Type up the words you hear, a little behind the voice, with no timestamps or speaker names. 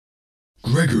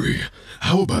Gregory,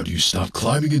 how about you stop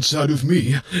climbing inside of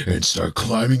me and start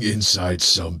climbing inside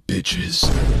some bitches?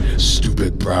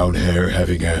 Stupid brown hair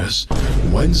having ass.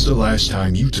 When's the last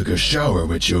time you took a shower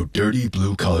with your dirty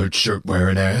blue-colored shirt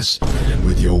wearing ass?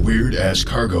 With your weird ass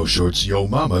cargo shorts yo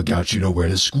mama got you to wear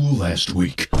to school last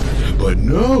week. But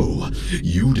no,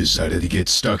 you decided to get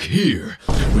stuck here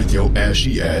with your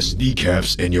ashy ass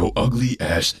kneecaps and your ugly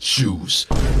ass shoes.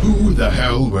 Who the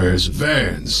hell wears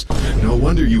Vans? No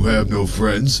wonder you have no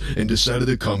friends and decided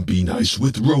to come be nice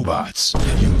with robots.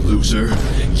 You loser.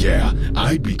 Yeah,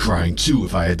 I'd be crying too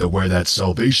if I had to wear that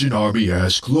Salvation Army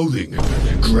ass clothing.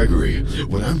 Gregory,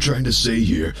 what I'm trying to say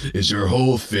here is your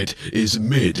whole fit is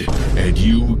mid, and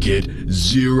you get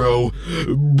 0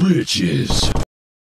 bitches.